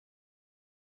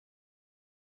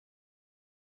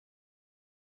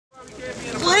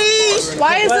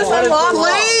Why is this unlawful?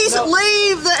 Please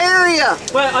leave the area.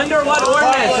 But under what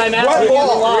ordinance? I'm asking you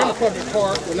the law. We're in a public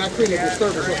park. We're not creating a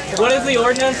disturbance. What is the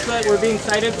ordinance that we're being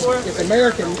cited for? It's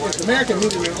American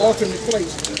meeting in an alternate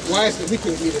place. Why is it we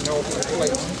can meet in an alternate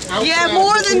place? Yeah,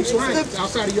 more than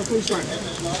outside of your police line.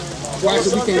 Why is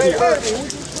it we can't do that?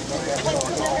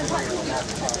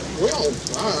 Well,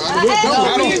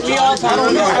 I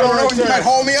don't know. You might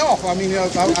haul me off. I mean, I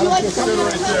don't feel comfortable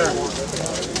right there.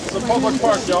 It's a public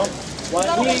park, y'all.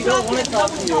 Well, we don't want to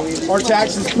talk to you. Our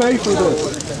taxes pay for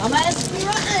this. I'm asking you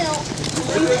right now.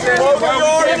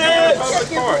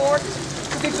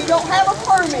 Because you don't have a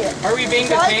permit. Are we being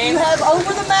detained? You have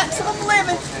over the maximum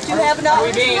limits. You have not. Are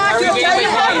we being detained?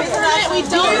 We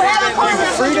don't have a permit.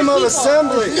 Freedom of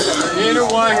assembly.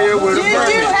 Anyone here with a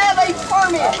permit? You do have a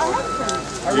permit.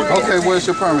 Okay, where's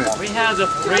your permit? We have the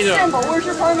To freedom. assemble. Where's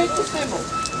your permit to assemble?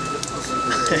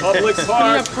 Public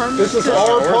park. This is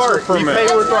our park. We pay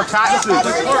with our taxes.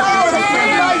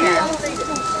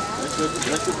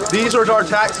 These are our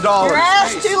tax dollars. You're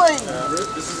asked to leave.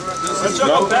 Let's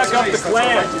go back up the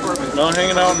Klan. Not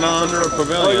hanging out under a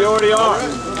pavilion. Oh, you already are.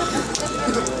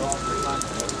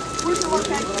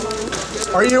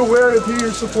 Are you aware of who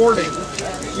you're supporting?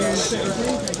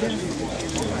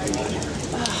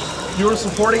 You're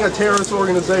supporting a terrorist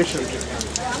organization.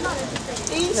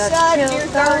 East side near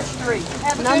 3rd Street.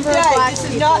 Have a good day. This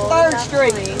is not 3rd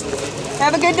Street.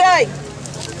 Have a good day.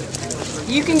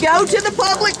 You can go to the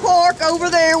public park over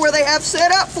there where they have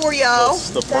set up for y'all.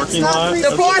 The parking lot?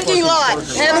 The parking lot.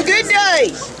 Have a good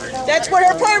day. That's what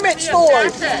her permit's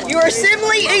for. You're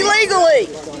assembling illegally.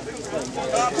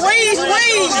 Please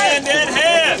leave. Hand in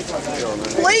hand.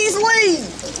 Please leave.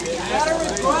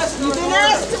 You've been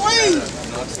asked to leave.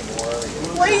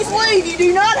 Please leave. You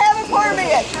do not have a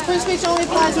permit. Free speech only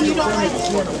applies when you don't like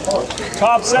it.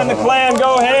 Cops and the Klan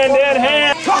go hand in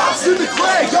hand. Cops in the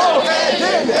Klan go hand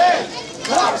in hand.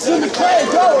 Cops in the Klan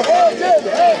go hand in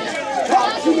hand.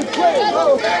 Cops in the Klan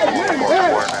go hand in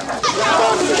hand.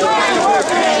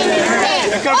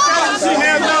 The Confederacy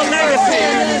has no legacy.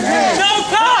 No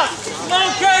cops. No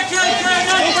KKK.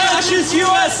 No fascist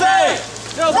USA.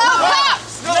 No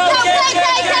cops! No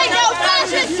KKK! No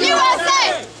fascist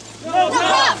USA! No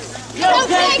cops! No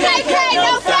KKK!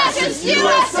 No fascist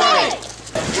USA!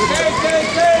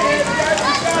 KKK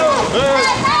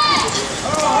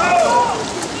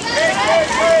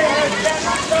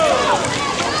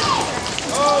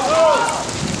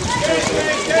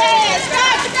has got to go. KKK has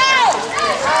got to go.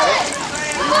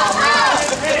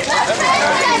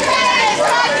 KKK has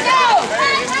got to go.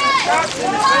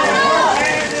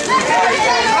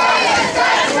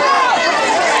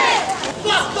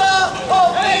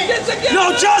 No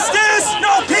justice,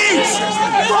 no peace.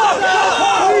 Fuck the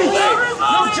police.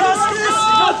 No justice,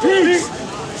 no peace.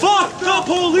 Fuck the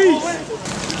police.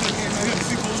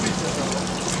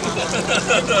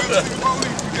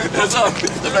 That's all.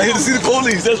 I'm not here to see the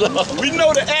police. That's all. We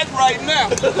know the act right now.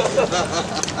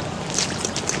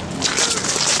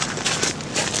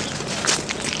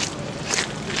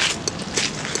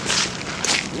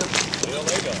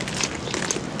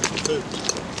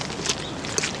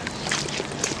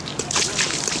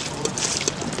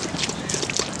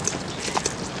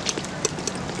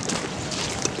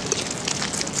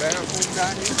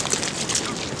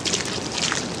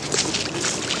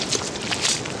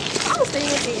 I'll stay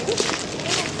with you.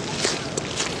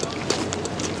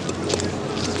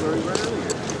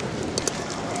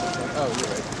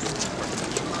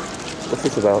 What's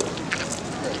this about?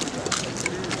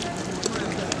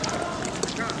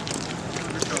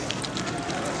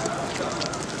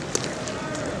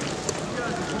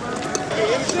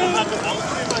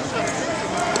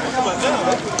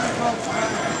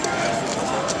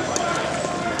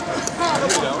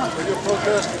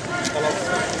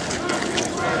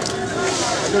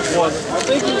 I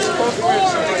think he was supposed to wear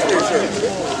some.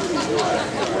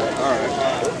 All right.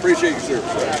 Appreciate your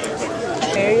service.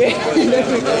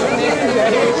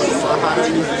 How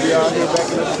did you be out here back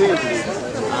in the 60s?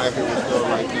 I hear we still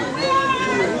like you.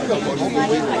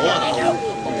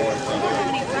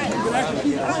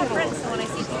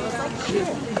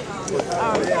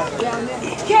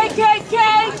 KKK,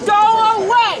 go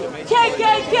away!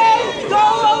 KKK, go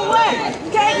away!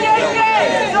 KKK,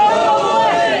 go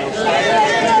away!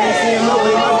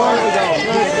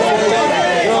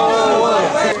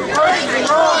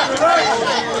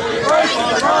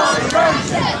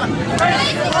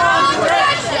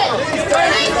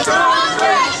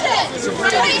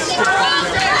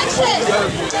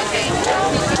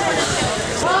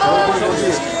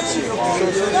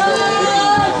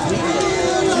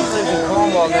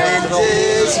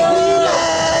 Just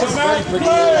relax. What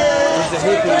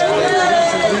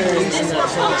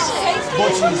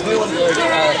she's doing,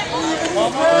 for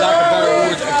lack of better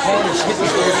words, the carnage hitting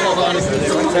the on his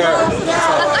terror.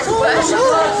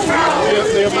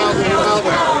 The amount.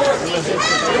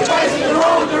 You're facing the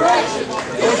wrong direction.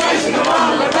 You're facing the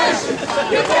wrong direction.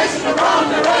 You're facing the wrong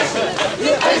direction.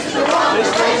 You're facing the wrong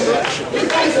direction. You're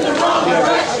facing the wrong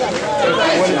direction. You're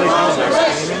facing the wrong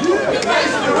direction. You're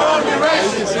facing the wrong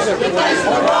direction. You're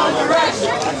facing the wrong direction.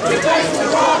 You're facing the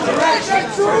wrong direction. You're facing the wrong direction.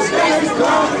 You're facing the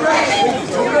wrong direction.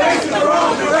 You're facing the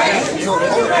wrong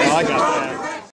direction.